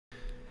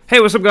Hey,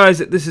 what's up guys,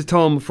 this is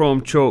Tom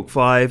from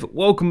Chalk5.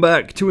 Welcome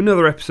back to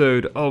another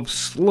episode of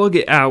Slug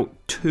It Out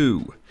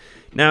 2.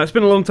 Now, it's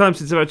been a long time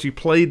since I've actually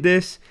played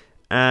this,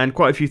 and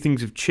quite a few things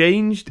have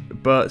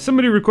changed, but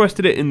somebody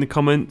requested it in the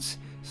comments,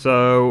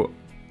 so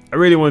I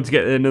really wanted to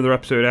get another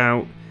episode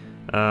out,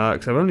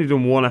 because I've only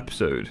done one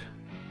episode.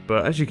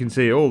 But as you can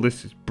see, all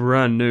this is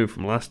brand new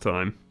from last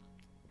time.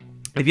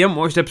 If you haven't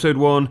watched episode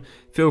 1,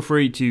 feel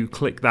free to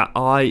click that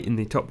eye in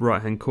the top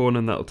right hand corner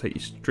and that'll take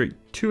you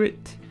straight to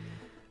it.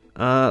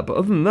 But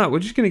other than that, we're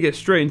just going to get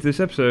straight into this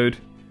episode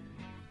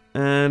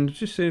and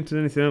just see if there's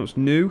anything else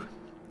new.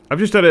 I've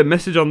just had a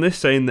message on this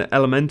saying that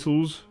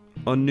elementals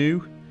are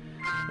new.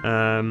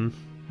 And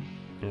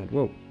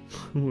whoa,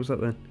 what was that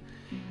then?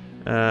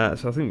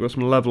 So I think we've got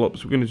some level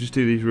ups. We're going to just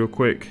do these real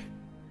quick.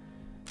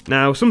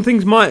 Now, some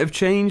things might have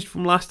changed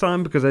from last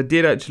time because I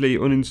did actually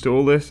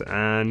uninstall this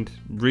and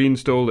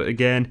reinstalled it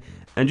again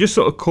and just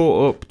sort of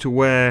caught up to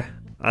where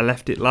I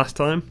left it last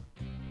time.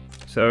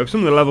 So if some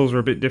of the levels are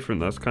a bit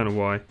different, that's kind of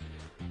why.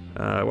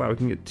 Wow, we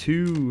can get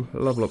 2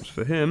 level ups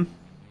for him.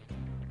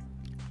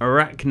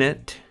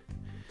 Arachnet.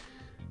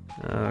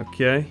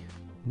 Okay.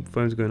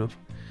 Phone's going off.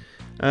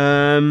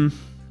 And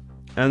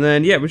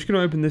then, yeah, we're just going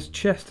to open this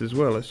chest as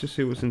well. Let's just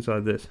see what's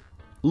inside this.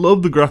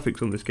 Love the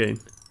graphics on this game.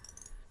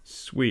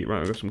 Sweet. Right,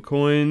 we've got some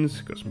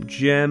coins, got some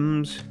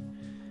gems.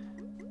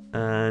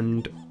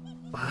 And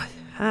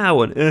how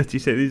on earth do you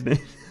say these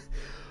names?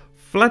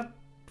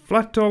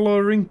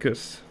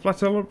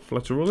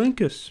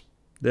 Flatolorhynchus.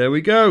 There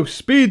we go.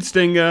 Speed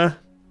Stinger.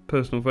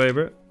 Personal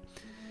favourite.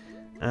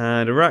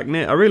 And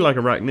Arachnet. I really like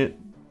Arachnet.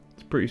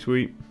 It's pretty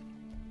sweet.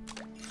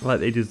 I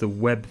like they did the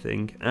web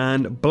thing.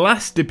 And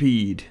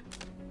Blastipede.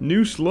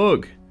 New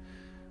slug.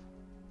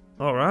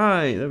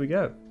 Alright, there we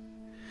go.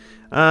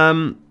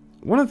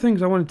 One of the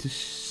things I wanted to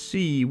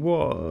see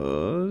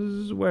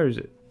was... Where is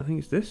it? I think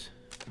it's this.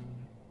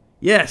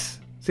 Yes!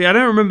 See, I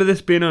don't remember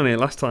this being on here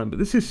last time, but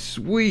this is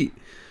sweet.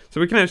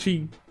 So we can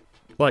actually,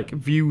 like,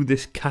 view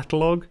this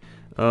catalogue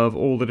of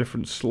all the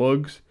different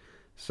slugs.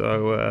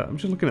 So, I'm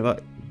just looking at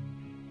that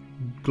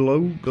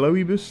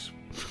Glowibus.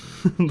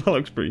 That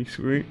looks pretty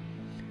sweet.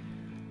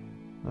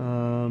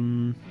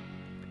 There's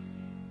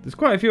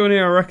quite a few on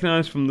here I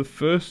recognise from the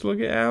first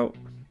Slug It Out.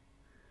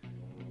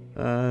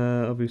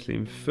 Obviously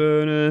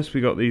Infernus.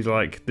 We got these,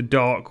 like, the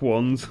dark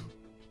ones.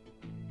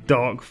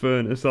 Dark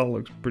Furnace, that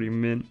looks pretty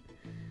mint.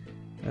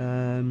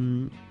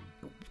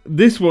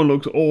 This one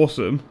looks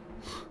awesome.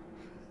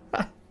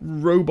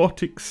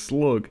 Robotic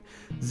Slug.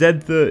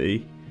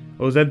 Z30.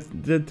 Or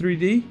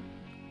Z3D?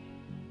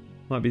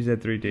 Might be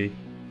Z3D.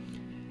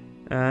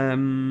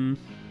 And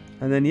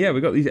then, yeah, we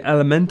got these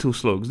elemental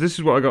slugs. This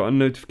is what I got a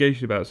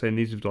notification about, saying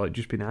these have, like,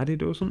 just been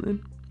added or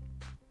something.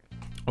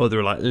 Or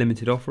they're, like,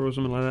 limited offer or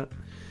something like that.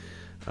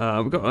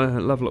 We've got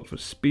a level up for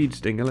Speed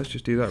Stinger. Let's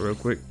just do that real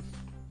quick.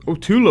 Oh,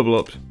 2 level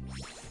ups.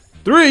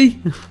 3!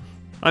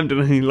 I haven't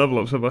done any level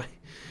ups, have I?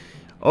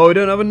 Oh, we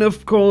don't have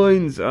enough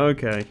coins.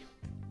 Okay.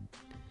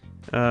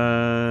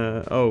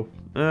 No.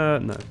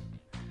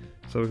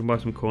 So we can buy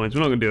some coins.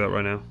 We're not going to do that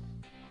right now.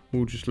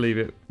 We'll just leave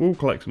it. We'll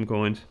collect some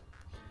coins.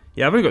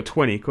 Yeah, I've only got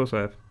 20. Of course I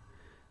have.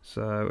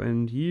 So,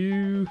 and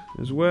you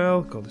as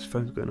well. God, this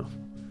phone's going off.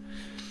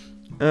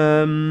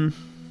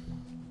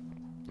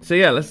 So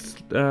yeah, let's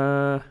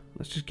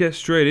just get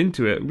straight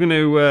into it. I'm going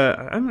to...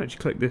 I haven't actually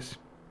clicked this.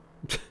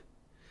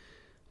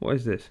 What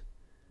is this?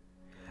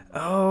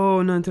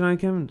 Oh, 99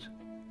 cameras.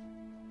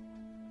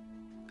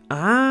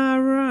 Ah,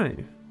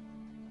 right.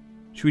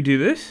 Should we do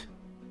this?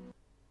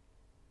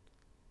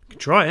 We can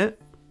try it.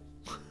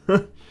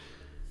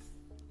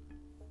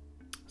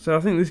 So I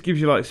think this gives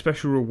you like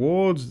special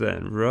rewards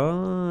then.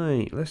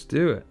 Right, let's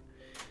do it.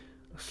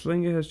 A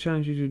slinger has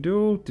challenged you to a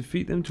duel.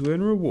 Defeat them to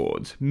earn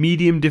rewards.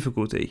 Medium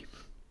difficulty.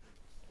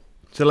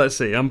 So let's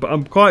see. I'm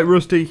quite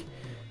rusty.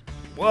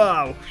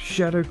 Wow,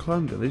 Shadow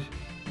Clan Village.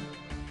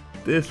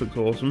 This looks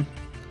awesome.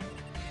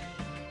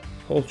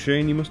 Whole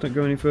chain, you must not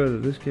go any further.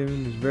 This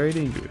cavern is very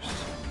dangerous.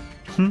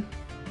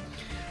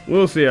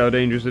 We'll see how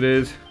dangerous it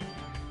is.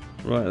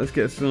 Right, let's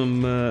get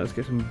some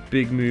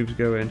big moves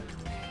going.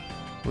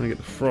 I want to get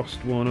the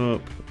frost one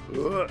up.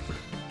 Ugh.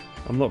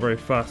 I'm not very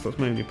fast, that's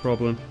my only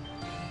problem.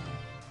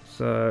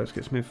 So let's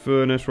get some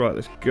Infernus. Right,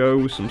 let's go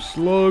with some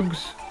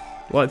slugs.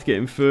 I like to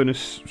get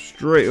Infernus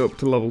straight up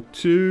to level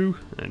 2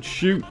 and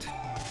shoot.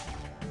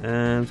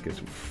 And let's get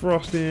some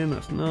frost in,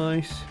 that's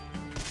nice.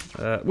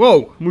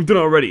 Whoa, we've done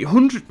it already.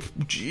 100.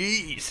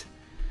 Jeez.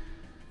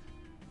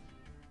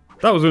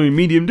 That was only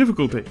medium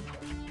difficulty.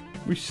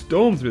 We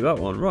stormed through that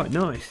one. Right,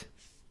 nice.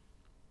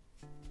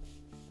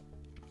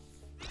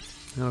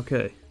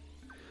 Okay.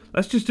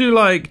 Let's just do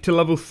like to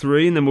level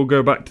 3 and then we'll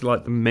go back to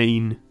like the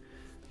main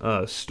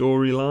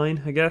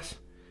storyline, I guess.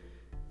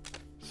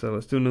 So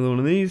let's do another one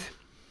of these.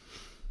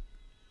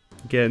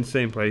 Again,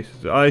 same place.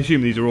 I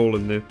assume these are all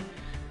in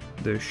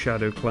the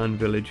Shadow Clan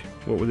village.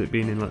 What with it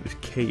being in like this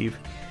cave.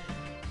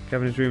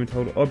 Cavern is rumored to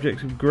hold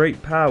objects of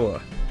great power.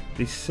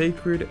 The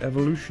sacred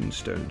evolution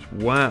stones.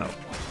 Wow.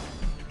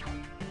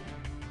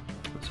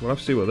 So we'll have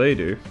to see what they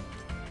do.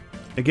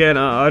 Again,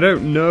 I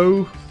don't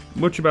know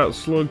much about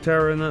slug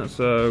terror and that,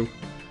 so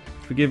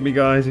forgive me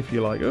guys if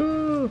you're like,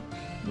 oh,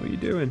 what are you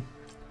doing?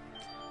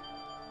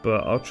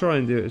 But I'll try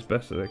and do it as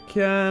best as I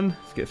can.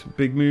 Let's get some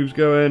big moves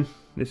going.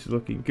 This is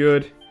looking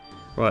good.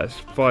 Right, let's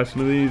fire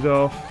some of these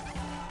off.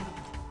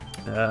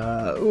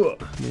 Oh,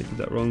 I did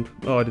that wrong.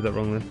 Oh, I did that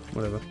wrong then.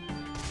 Whatever.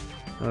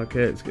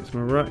 Okay, let's get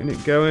some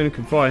arachnid going. I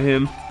can fire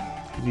him,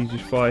 because he's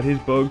just fired his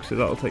bugs, so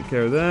that'll take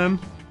care of them.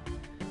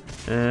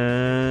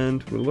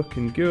 And we're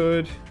looking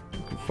good. We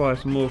can fire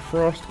some more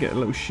frost, get a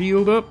little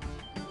shield up.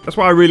 That's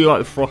why I really like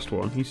the frost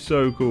one. He's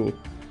so cool.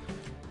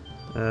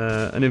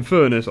 And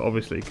Infernus,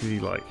 obviously, because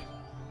he's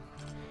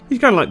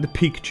kind of like the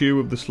Pikachu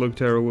of the Slug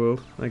Terror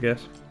world, I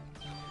guess.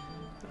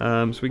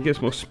 So we can get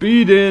some more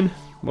speed in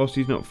whilst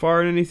he's not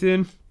firing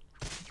anything.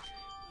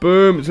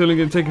 Boom! It's only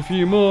going to take a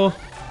few more.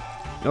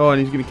 Oh,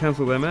 and he's going to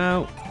cancel them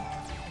out.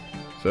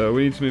 So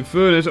we need some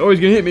Infernus. Oh, he's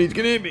going to hit me! He's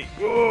going to hit me!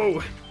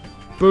 Whoa!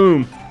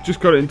 Boom! Just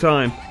got it in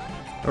time.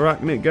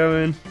 Arachnid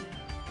going.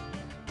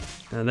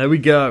 And there we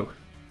go.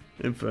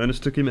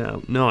 Infernus took him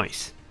out.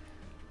 Nice.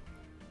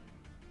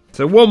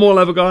 So one more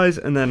level, guys,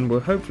 and then we're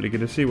hopefully going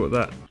to see what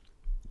that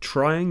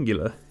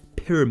triangular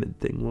pyramid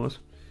thing was.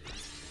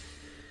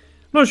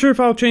 Not sure if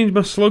I'll change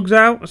my slugs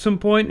out at some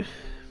point.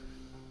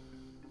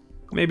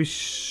 Maybe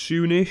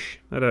soonish.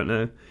 I don't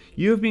know.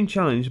 You have been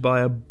challenged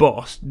by a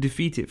boss.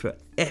 Defeat it for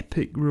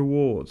epic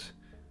rewards.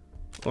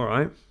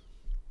 Alright.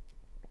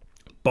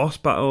 Boss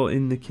battle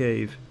in the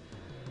cave.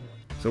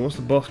 So what's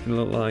the boss going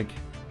to look like?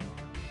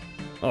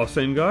 Oh,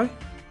 same guy?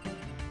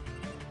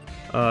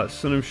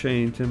 Son of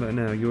Shane, turn back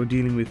now. You're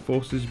dealing with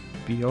forces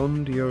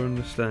beyond your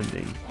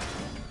understanding.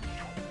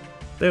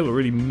 They look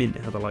really mint,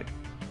 how they're like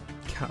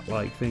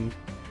cat-like things.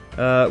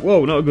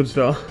 Whoa, not a good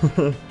start.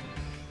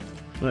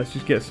 Let's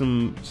just get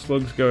some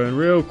slugs going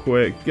real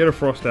quick. Get a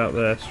frost out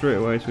there straight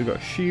away. So we've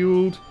got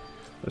shield.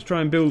 Let's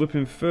try and build up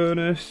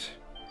Infernus.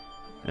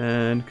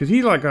 And because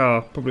he's like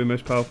our probably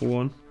most powerful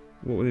one,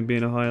 what with him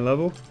being a higher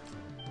level.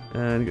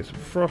 And get some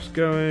frost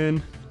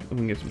going. And we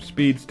can get some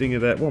speed stinger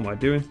there. What am I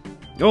doing?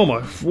 Oh my!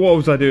 What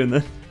was I doing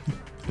then?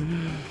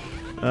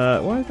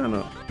 Why is that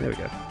not? There we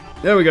go.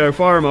 There we go.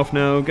 Fire him off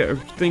now. Get a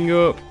thing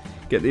up.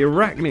 Get the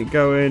arachnid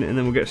going, and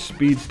then we'll get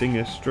speed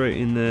stinger straight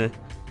in there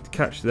to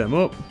catch them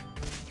up.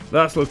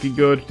 That's looking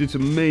good. Did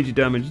some major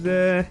damage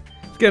there.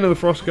 Let's get another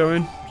frost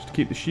going, just to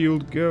keep the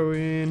shield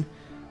going.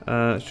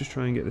 Let's just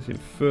try and get this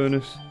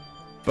Infernus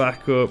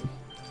back up.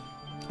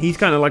 He's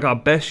kind of like our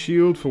best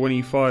shield for when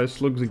he fires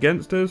slugs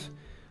against us,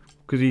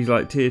 because he's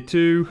like tier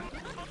 2.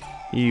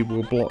 He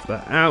will block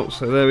that out.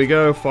 So there we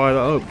go. Fire that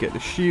up. Get the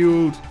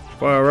shield.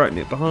 Fire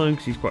arachnid behind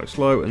because he's quite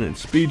slow, and then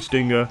speed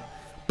stinger.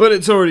 But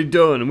it's already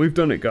done, and we've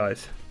done it,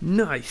 guys.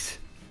 Nice.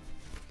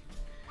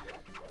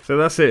 So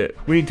that's it.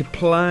 We need to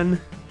plan.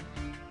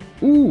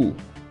 Ooh.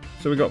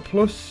 So we got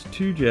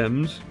 +2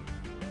 gems.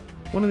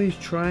 One of these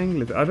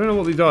triangles. I don't know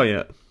what these are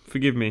yet.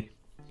 Forgive me.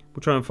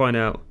 We'll try and find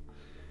out.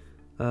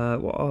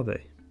 What are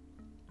they?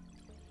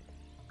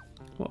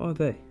 What are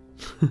they?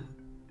 I'm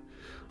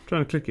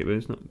trying to click it, but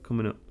it's not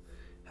coming up.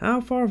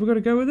 How far have we got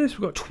to go with this?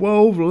 We've got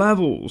 12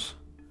 levels.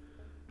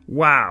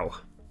 Wow.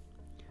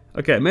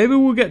 Okay, maybe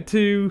we'll get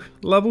to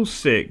level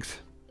 6.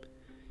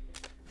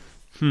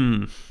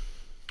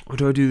 Or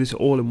do I do this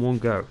all in one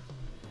go?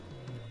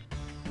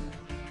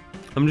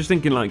 I'm just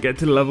thinking like get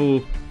to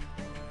level...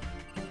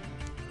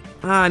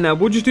 no,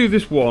 we'll just do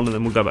this one and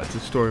then we'll go back to the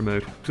story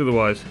mode. Because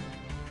otherwise,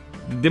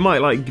 they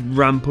might like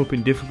ramp up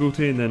in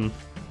difficulty and then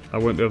I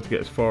won't be able to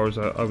get as far as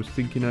I was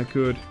thinking I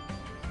could.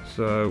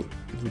 So,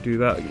 if we do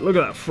that, look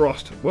at that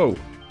frost. Whoa,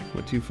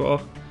 went too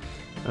far.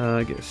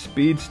 Get a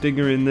speed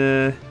stinger in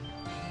there.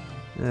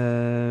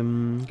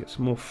 Get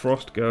some more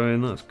frost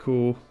going, that's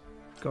cool.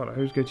 God, I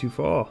always go too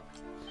far.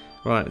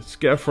 Right, let's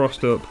get a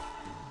frost up.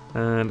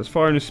 And let's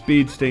fire in a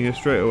speed stinger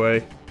straight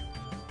away.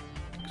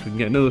 So we can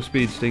get another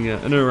speed stinger,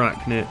 an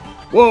arachnid.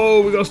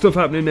 Whoa, we got stuff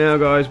happening now,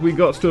 guys. We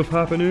got stuff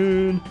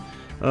happening.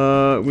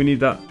 We need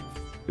that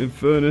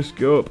Infernus,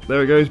 go up.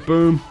 There it goes,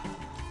 boom.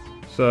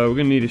 So we're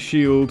going to need a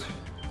shield.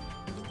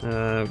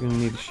 We're going to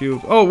need a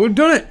shield. Oh, we've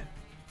done it!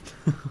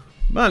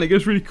 Man, it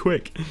goes really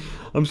quick.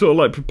 I'm sort of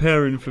like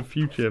preparing for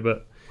future,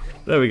 but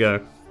there we go.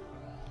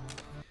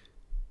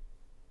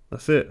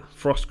 That's it.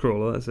 Frost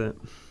crawler, that's it.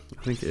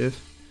 I think it is.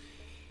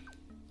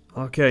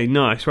 Okay,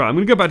 nice. Right, I'm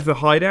going to go back to the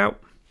hideout.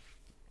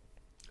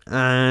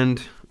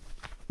 And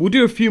we'll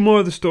do a few more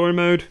of the story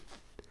mode.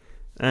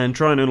 And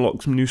try and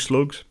unlock some new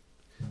slugs,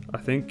 I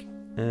think.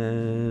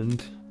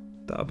 And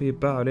that'll be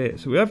about it.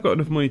 So we have got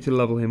enough money to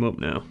level him up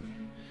now.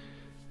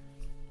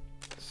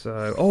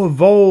 So, oh,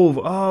 evolve.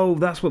 Oh,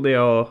 that's what they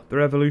are.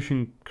 They're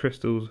evolution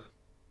crystals.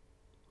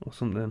 Or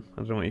something. I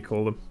don't know what you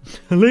call them.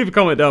 Leave a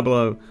comment down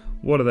below.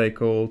 What are they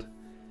called?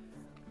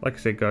 Like I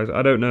said, guys,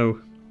 I don't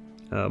know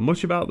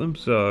much about them,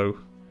 so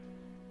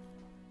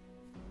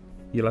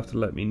you'll have to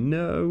let me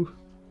know.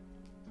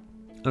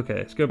 Okay,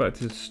 let's go back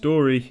to the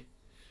story.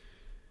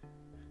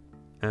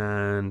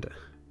 And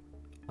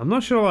I'm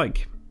not sure,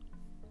 like,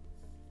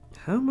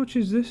 how much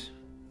is this?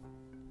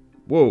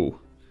 Whoa.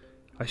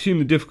 I assume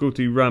the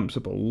difficulty ramps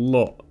up a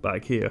lot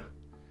back here.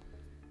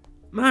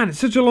 Man, it's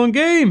such a long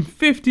game.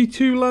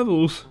 52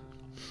 levels.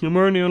 And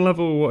we're only on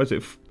level, what is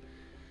it?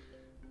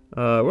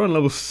 We're on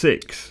level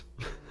 6.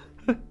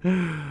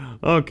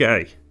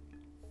 Okay,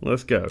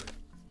 let's go.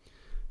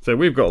 So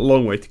we've got a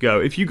long way to go.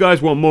 If you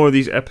guys want more of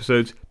these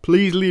episodes,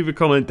 please leave a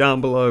comment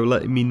down below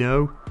letting me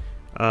know.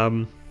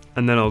 And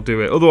then I'll do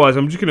it. Otherwise,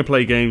 I'm just going to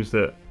play games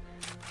that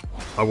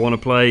I want to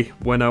play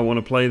when I want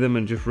to play them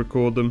and just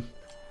record them.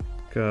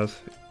 Because,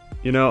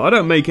 you know, I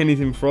don't make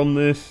anything from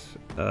this.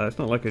 It's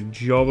not like a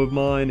job of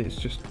mine. It's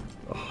just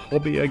a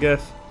hobby, I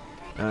guess.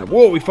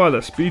 Whoa, we fired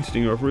that speed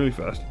stinger off really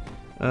fast.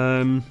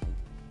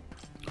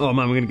 Oh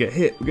man, we're going to get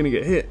hit. We're going to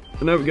get hit.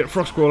 And now we get a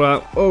frost crawl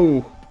out.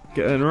 Oh,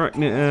 get an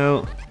arachnid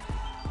out.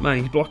 Man,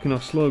 he's blocking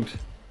our slugs.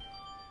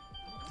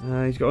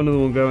 He's got another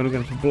one going. I'm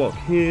going to have to block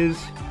his.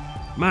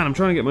 Man, I'm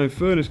trying to get my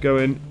furnace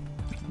going.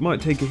 Might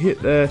take a hit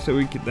there, so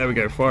we can. There we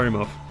go, fire him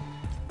off.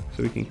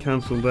 So we can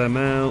cancel them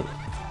out.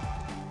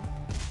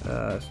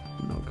 It's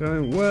not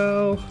going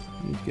well.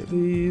 Need to get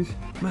these.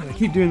 Man, I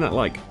keep doing that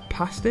like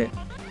past it.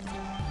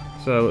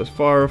 So let's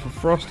fire off a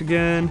frost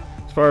again.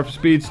 Let's fire off a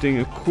speed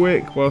stinger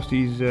quick whilst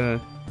he's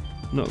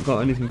not got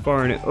anything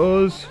firing at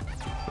us.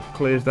 That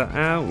clears that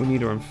out. We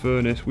need our own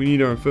furnace. We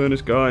need our own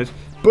furnace, guys.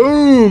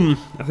 Boom!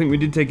 I think we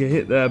did take a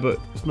hit there, but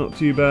it's not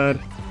too bad.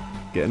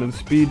 Get another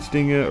speed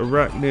stinger,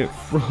 arachnid,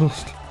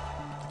 frost.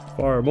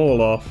 Fire them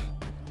all off.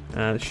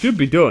 And it should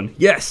be done.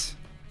 Yes!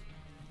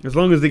 As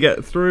long as they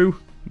get through,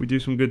 we do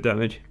some good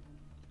damage.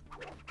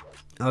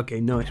 Okay,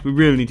 nice. We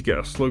really need to get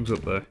our slugs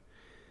up there.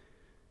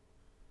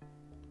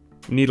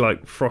 We need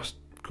like frost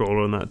crawler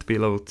on that to be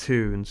level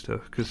 2 and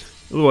stuff, because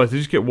otherwise they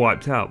just get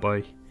wiped out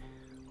by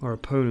our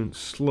opponent's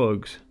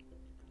slugs.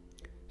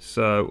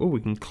 So, oh, we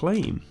can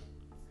claim.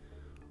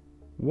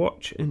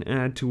 Watch and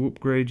add to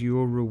upgrade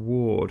your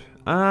reward.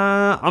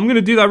 I'm going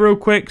to do that real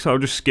quick, so I'll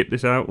just skip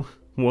this out.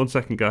 1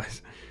 second,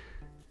 guys.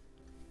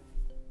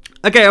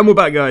 Okay, and we're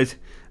back, guys.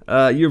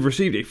 You've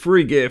received a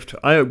free gift.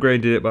 I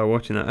upgraded it by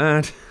watching that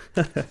ad.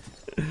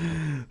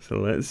 So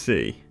let's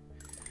see.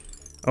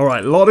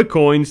 Alright, a lot of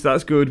coins.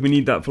 That's good. We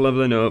need that for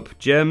leveling up.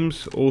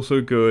 Gems,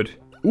 also good.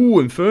 Ooh,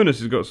 and Furnace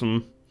has got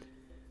some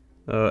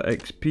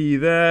XP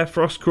there.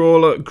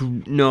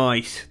 Frostcrawler,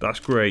 nice. That's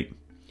great.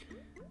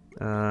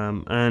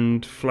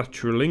 And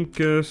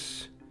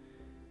Flatrolincus.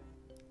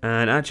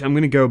 And actually, I'm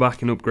going to go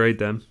back and upgrade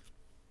them,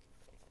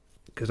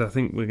 because I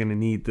think we're going to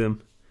need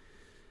them.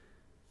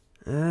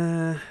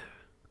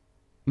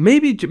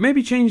 Maybe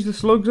change the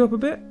slugs up a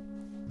bit.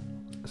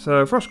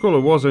 So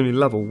Frostcrawler was only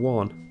level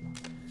 1.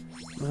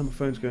 Man, my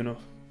phone's going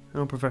off.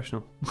 How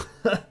professional.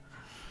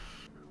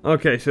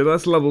 Okay, so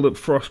that's leveled up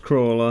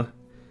Frostcrawler.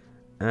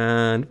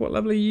 And what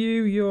level are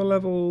you? You're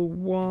level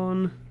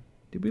 1.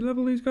 Did we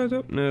level these guys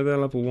up? No, they're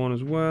level 1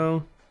 as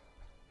well.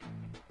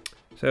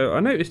 So I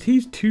noticed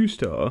he's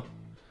 2-star.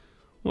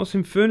 What's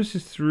in Furnace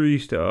is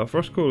 3-star.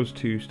 Frostcrawler's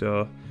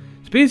 2-star.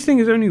 Speed Sting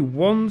is only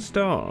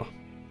 1-star.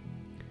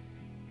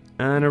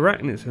 And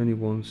Arachnid's only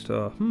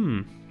 1-star.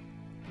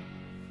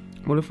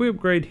 Well, if we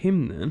upgrade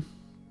him then,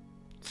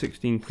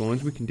 16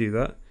 coins, we can do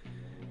that.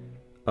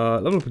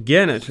 Level up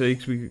again, actually,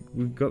 because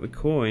we've got the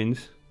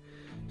coins.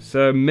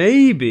 So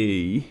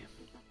maybe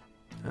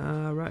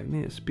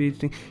Arachnid, Speed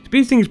Sting.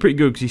 Speed Sting is pretty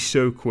good because he's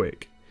so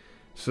quick.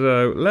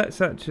 So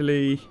let's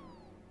actually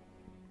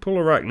pull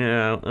Arachnid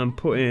out and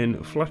put in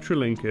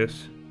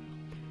Flatrolincus.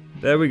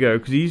 There we go,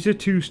 because he's a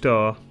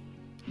 2-star.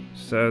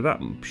 So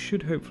that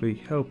should hopefully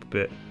help a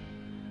bit.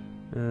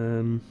 I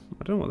don't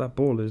know what that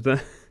ball is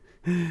there.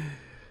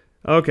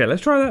 Okay,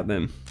 let's try that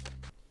then.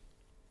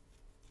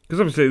 Because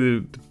obviously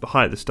the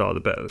higher the star, the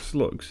better the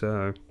slug.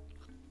 So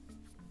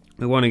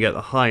we want to get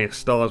the highest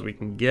stars we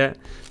can get.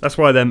 That's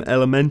why them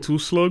elemental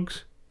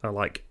slugs are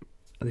like,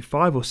 are they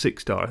 5 or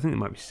 6-star? I think they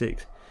might be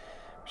 6,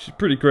 which is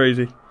pretty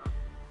crazy.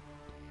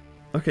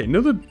 Okay,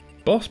 another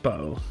boss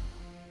battle.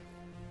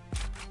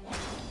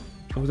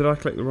 Or did I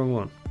click the wrong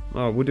one?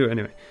 Oh, we'll do it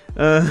anyway.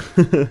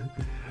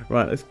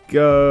 Right, let's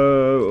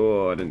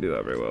go. Oh, I didn't do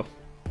that very well.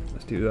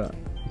 Let's do that.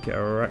 Get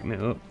our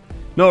Arachnid up.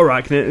 Not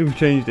Arachnid, we've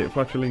changed it.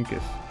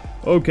 Flatrolincus.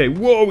 Okay,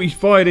 whoa, he's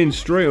fired in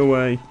straight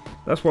away.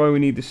 That's why we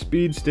need the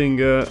Speed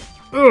Stinger.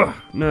 Ugh,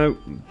 no,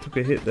 took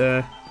a hit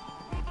there.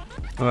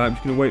 Alright, I'm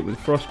just going to wait with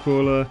the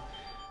Frostcrawler.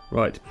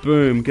 Right,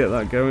 boom, get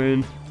that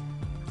going.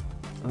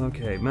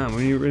 Okay, man,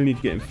 we really need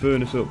to get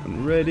Furnace up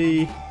and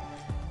ready.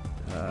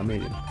 I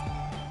made it.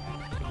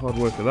 Hard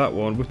work for that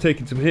one. We're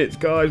taking some hits,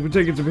 guys. We're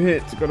taking some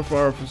hits. Got to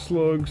fire off the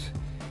slugs.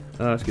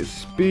 Let's get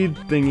Speed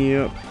Thingy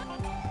up.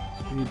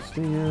 Speed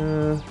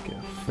Stinger. Get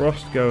a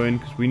Frost going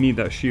because we need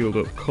that shield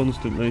up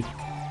constantly.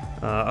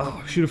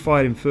 Oh, I should have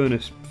fired in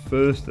Furnace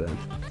first then.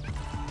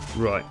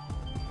 Right.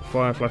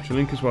 Fire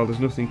Flatrolincus while there's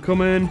nothing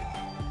coming.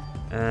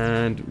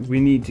 And we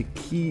need to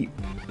keep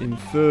in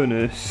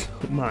Furnace.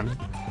 Oh, man.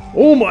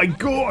 Oh my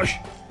gosh!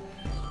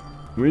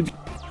 We need to...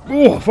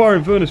 Oh, fire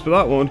in Furnace for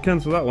that one.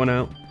 Cancel that one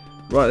out.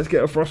 Right, let's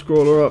get a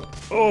Frostcrawler up.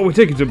 Oh, we're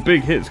taking some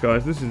big hits,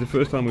 guys. This is the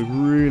first time we've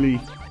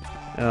really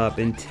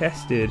been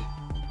tested.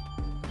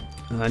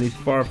 I need to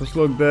fire off a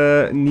slug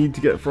there. Need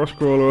to get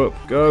Frostcrawler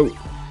up. Go.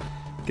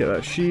 Get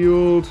that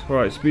shield.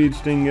 Alright, Speed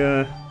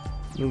Stinger.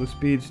 Another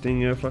Speed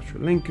Stinger.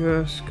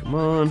 Flatulence. Come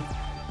on.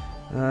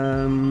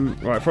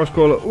 Right, Frost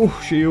Crawler.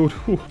 Oh, shield.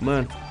 Oh,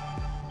 man.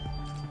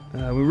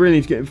 We really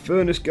need to get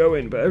Infernus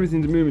going, but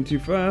everything's moving too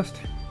fast.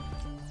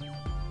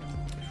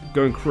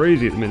 Going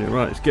crazy at the minute.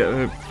 Right, let's get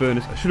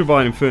Infernus. I should have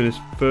fired Infernus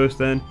first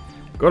then.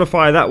 Got to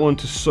fire that one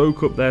to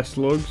soak up their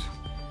slugs.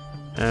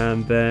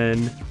 And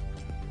then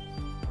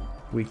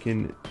we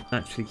can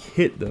actually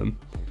hit them.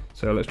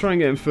 So let's try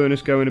and get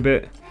Infernus going a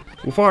bit.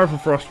 We'll fire off a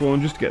Frost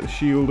one just to get the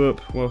shield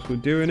up whilst we're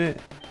doing it.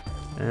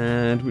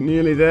 And we're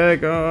nearly there,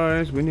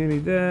 guys. We're nearly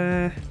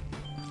there.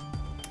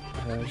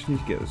 Just need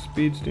to get the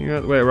Speed Stinger out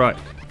of the way. Right.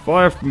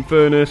 Fire from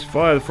Infernus,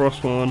 fire the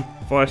Frost one,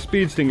 fire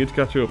Speed Stinger to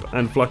catch up,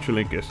 and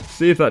Flatulence.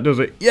 See if that does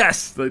it.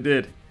 Yes, they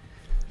did.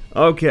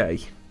 Okay.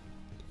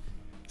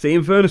 See,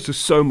 Infernus does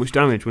so much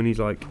damage when he's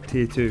like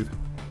tier 2.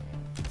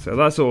 So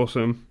that's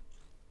awesome.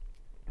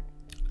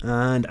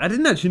 And I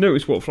didn't actually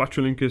notice what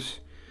Flatulence,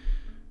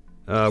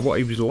 what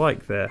he was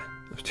like there.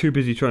 I was too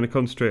busy trying to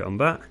concentrate on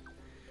that.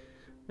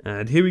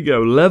 And here we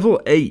go,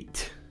 level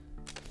 8.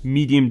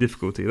 Medium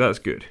difficulty, that's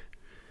good.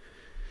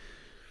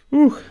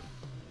 Whew.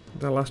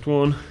 That last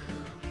one,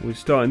 we're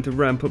starting to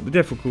ramp up the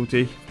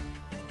difficulty.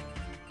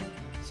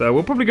 So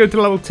we'll probably go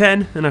to level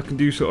 10, and I can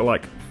do sort of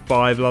like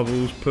 5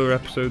 levels per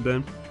episode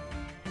then.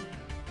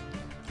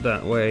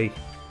 That way,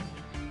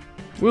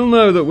 we'll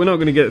know that we're not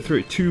going to get through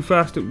it too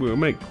fast. We'll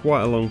make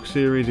quite a long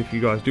series if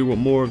you guys do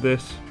want more of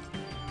this.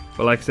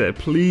 But like I said,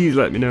 please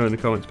let me know in the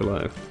comments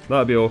below.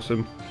 That'd be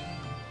awesome.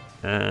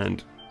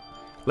 And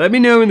let me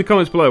know in the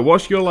comments below,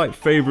 what's your like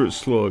favourite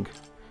slug?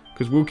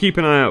 Because we'll keep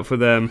an eye out for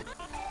them.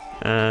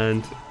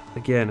 And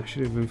again, I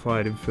should have been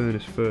fired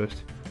Infernus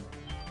first.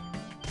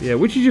 Yeah,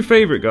 which is your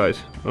favourite, guys?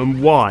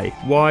 And why?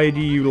 Why do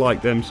you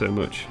like them so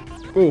much?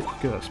 Oh,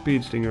 get that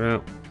Speed Stinger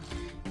out.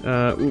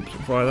 Oops,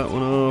 fire that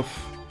one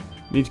off.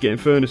 Need to get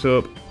Infernus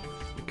up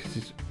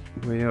because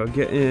we are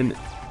getting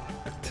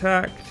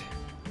attacked.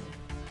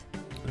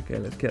 Okay,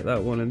 let's get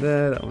that one in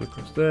there, that one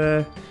across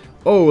there.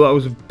 Oh, that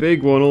was a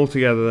big one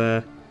altogether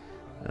there.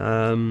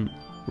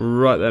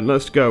 Right then,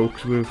 let's go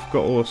because we've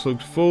got all our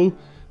slugs full.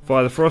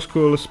 Fire the Frost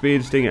Crawler,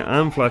 Speed Stinger,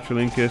 and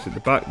Flatulence at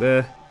the back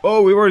there.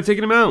 Oh, we've already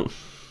taken him out.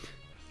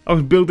 I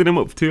was building him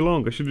up for too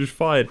long. I should have just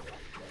fired.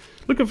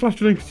 Look at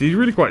Flatulence. He's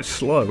really quite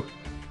slow.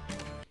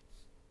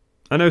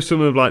 I know some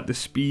of like the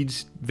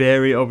speeds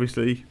vary,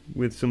 obviously,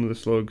 with some of the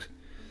slugs.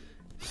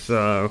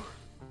 So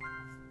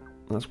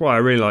that's why I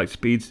really like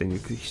Speed Stinger,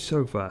 because he's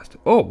so fast.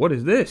 Oh, what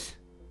is this?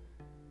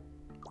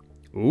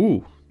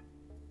 Ooh.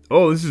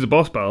 Oh, this is a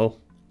boss battle.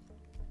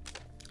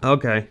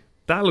 Okay.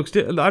 That looks...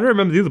 I don't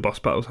remember the other boss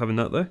battles having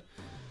that, though.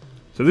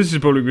 So this is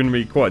probably going to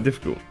be quite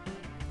difficult.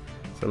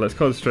 So let's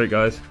concentrate,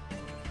 guys.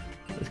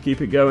 Let's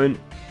keep it going.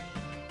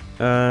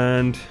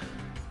 And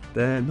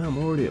then... Man, I'm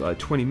already at like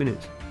 20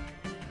 minutes.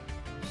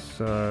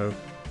 So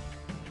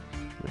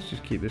let's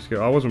just keep this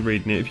going. I wasn't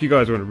reading it. If you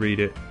guys want to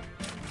read it,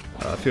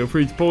 feel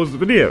free to pause the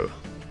video.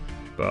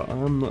 But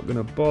I'm not going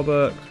to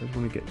bother, because I just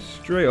want to get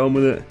straight on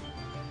with it.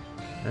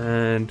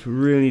 And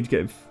really need to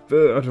get... I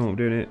don't know what I'm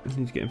doing it. I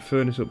need to get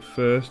Infernus up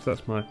first.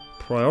 That's my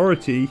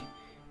priority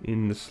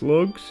in the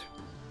slugs,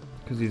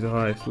 because he's the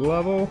highest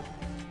level.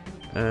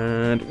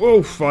 And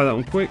whoa, fire that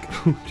one quick.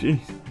 Oh jeez.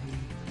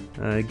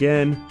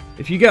 Again,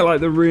 if you get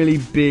like the really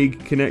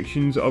big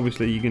connections,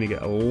 obviously you're going to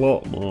get a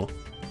lot more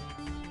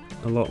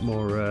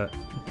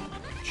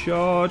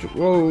charge.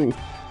 Whoa!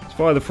 Let's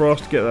fire the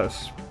Frost. Get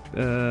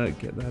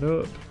that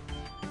up.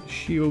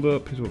 Shield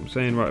up is what I'm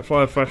saying. Right,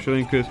 fire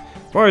Flatulence.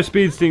 Fire a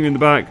Speed Stinger in the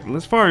back.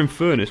 Let's fire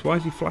Infernus. Why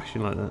is he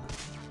flashing like that?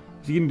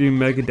 Is he going to do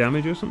mega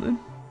damage or something?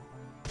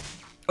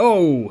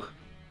 Oh!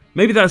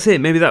 Maybe that's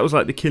it. Maybe that was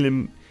like the kill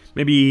him.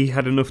 Maybe he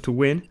had enough to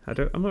win.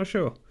 I'm not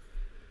sure.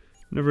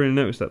 Never really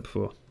noticed that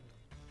before.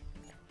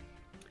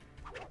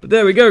 But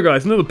there we go,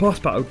 guys. Another boss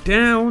battle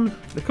down.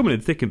 They're coming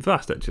in thick and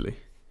fast, actually.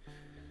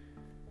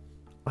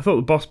 I thought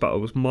the boss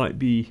battles might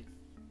be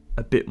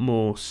a bit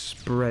more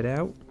spread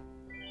out.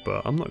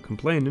 But I'm not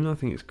complaining. I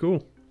think it's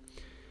cool.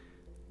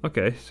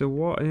 Okay, so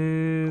what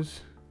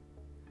is...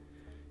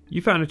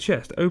 You found a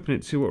chest. Open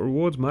it to see what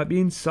rewards might be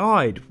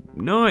inside.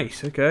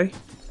 Nice, okay.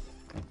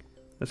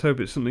 Let's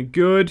hope it's something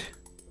good.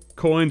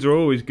 Coins are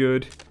always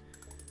good.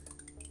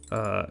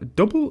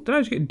 Double? Did I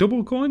just get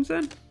double coins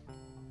then?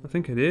 I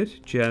think I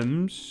did.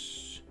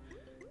 Gems.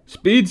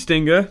 Speed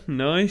Stinger.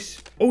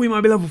 Nice. Oh, we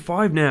might be level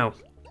 5 now.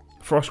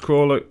 Frost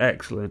Crawler.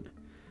 Excellent.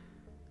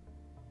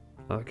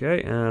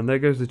 Okay, and there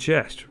goes the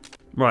chest.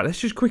 Right, let's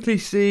just quickly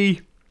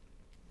see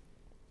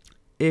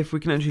if we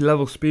can actually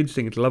level Speed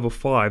Stinger to level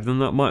 5, then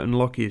that might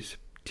unlock his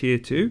tier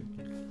 2.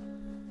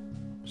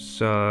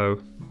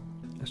 So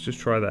let's just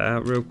try that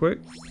out real quick.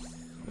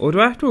 Or do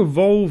I have to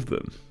evolve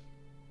them?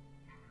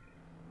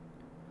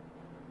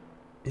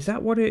 Is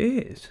that what it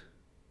is?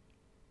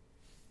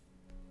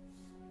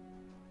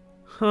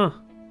 Huh.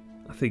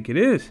 I think it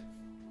is.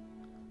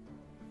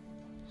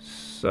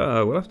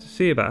 So we'll have to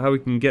see about how we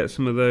can get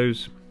some of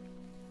those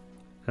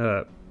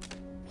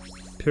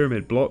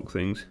pyramid block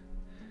things.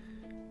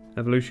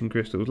 Evolution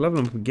crystals. Level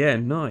them up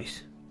again.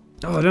 Nice.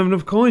 Oh, I don't have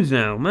enough coins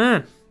now,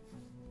 man.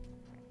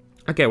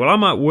 Okay, well I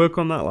might work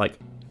on that like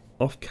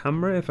off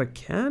camera if I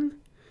can.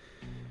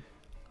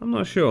 I'm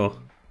not sure.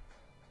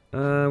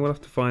 We'll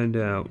have to find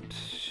out.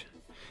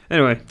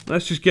 Anyway,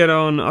 let's just get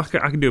on. I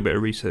can do a bit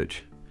of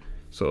research,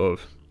 sort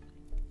of,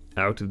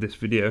 out of this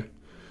video.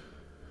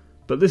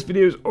 But this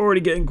video is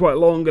already getting quite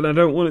long, and I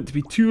don't want it to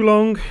be too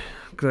long,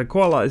 because I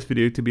quite like this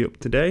video to be up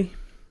today.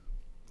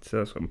 So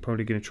that's what I'm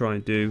probably going to try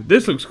and do.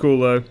 This looks cool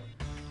though.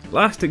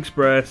 Last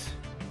Express.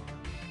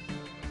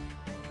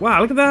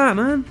 Wow, look at that,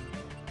 man.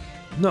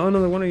 Not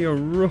another one of your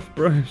rough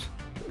bros.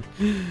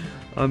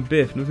 I'm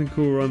Biff, nothing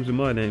cool rhymes with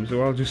my name,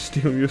 so I'll just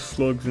steal your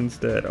slugs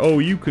instead. Oh,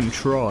 you can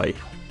try.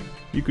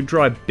 You can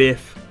try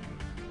Biff.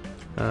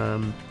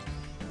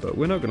 But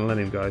we're not going to let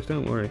him, guys,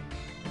 don't worry.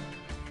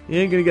 He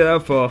ain't going to get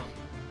that far.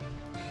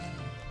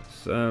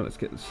 So, let's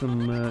get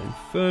some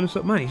Infernus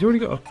up. Man, he's already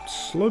got a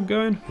slug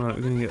going. Right,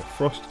 we're going to get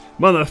Frost.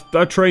 Man,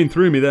 that train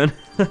threw me then.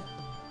 I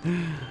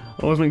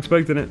wasn't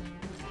expecting it.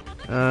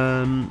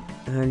 And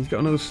he's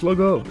got another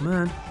slug up.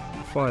 Man,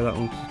 I'll fire that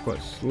one because it's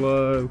quite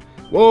slow.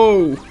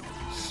 Whoa!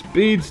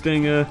 Speed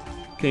Stinger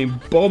came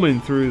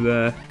bombing through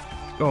there.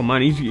 Oh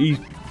man, he's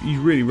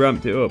really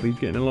ramped it up. He's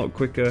getting a lot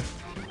quicker.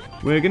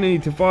 We're going to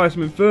need to fire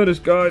some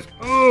Infernus, guys.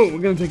 Oh, we're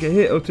going to take a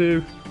hit or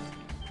two.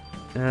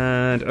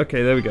 And,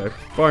 okay, there we go.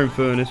 Fire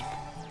Infernus.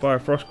 Fire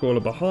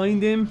Frostcrawler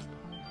behind him.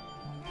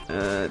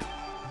 And,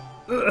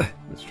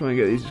 let's try and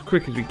get these as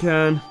quick as we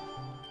can.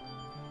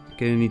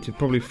 Going to need to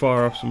probably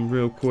fire off some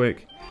real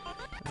quick.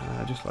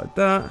 Just like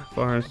that.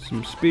 Fire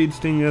some Speed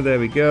Stinger. There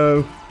we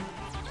go.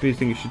 Speed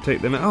Stinger should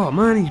take them out. Oh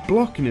man, he's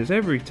blocking us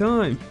every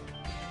time.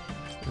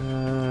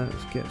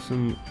 Let's get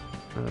some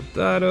of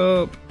that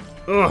up.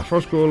 Oh,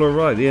 Frostcrawler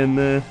right at the end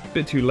there.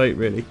 Bit too late,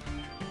 really.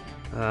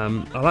 I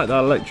like that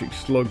electric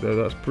slug though.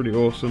 That's pretty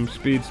awesome.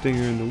 Speed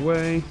Stinger in the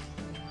way.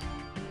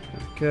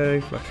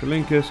 Okay,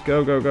 Flash-Relinkus.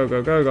 Go, go, go,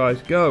 go, go,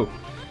 guys. Go.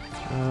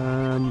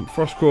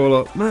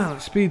 Frostcrawler. Man,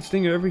 that Speed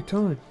Stinger every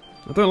time.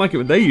 I don't like it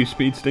when they use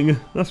Speed Stinger.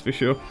 That's for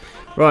sure.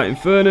 Right,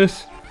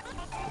 Infernus.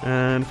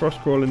 And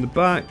Frostcrawler in the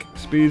back.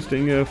 Speed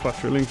Stinger.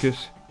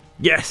 Flash-Relinkus.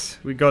 Yes!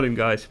 We got him,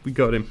 guys. We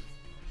got him.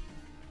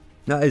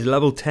 That is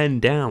level 10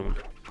 down.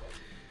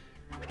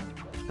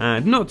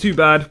 And not too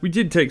bad. We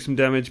did take some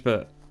damage,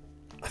 but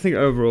I think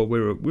overall we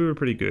were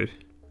pretty good.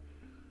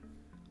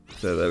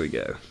 So there we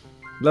go.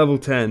 Level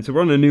 10. So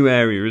we're on a new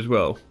area as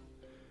well,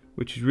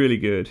 which is really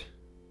good.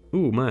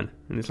 Ooh, man.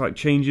 And it's like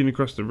changing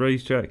across the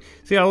racetrack.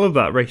 See, I love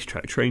that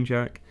racetrack, train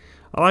track.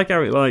 I like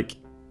how it like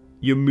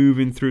you're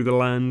moving through the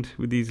land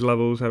with these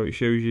levels, how it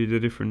shows you the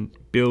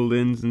different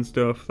buildings and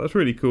stuff. That's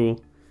really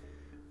cool.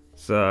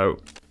 So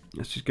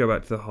let's just go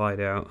back to the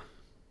hideout.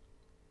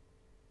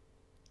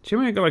 See,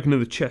 we ain't got like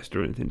another chest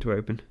or anything to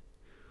open.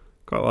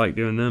 Quite like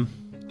doing them,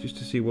 just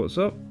to see what's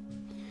up.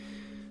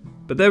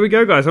 But there we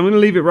go, guys. I'm going to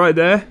leave it right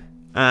there.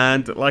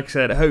 And like I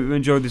said, I hope you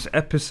enjoyed this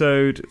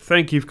episode.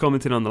 Thank you for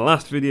commenting on the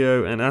last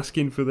video and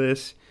asking for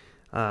this.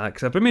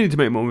 Because I've been meaning to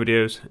make more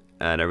videos.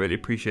 And I really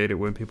appreciate it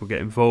when people get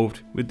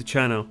involved with the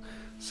channel.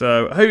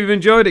 So I hope you've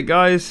enjoyed it,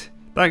 guys.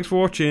 Thanks for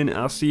watching.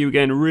 I'll see you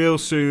again real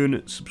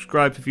soon.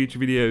 Subscribe for future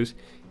videos.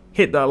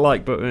 Hit that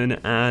like button.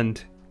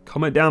 And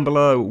comment down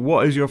below,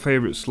 what is your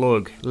favourite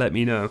slug? Let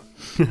me know.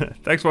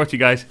 Thanks for watching,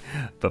 guys.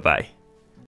 Bye-bye.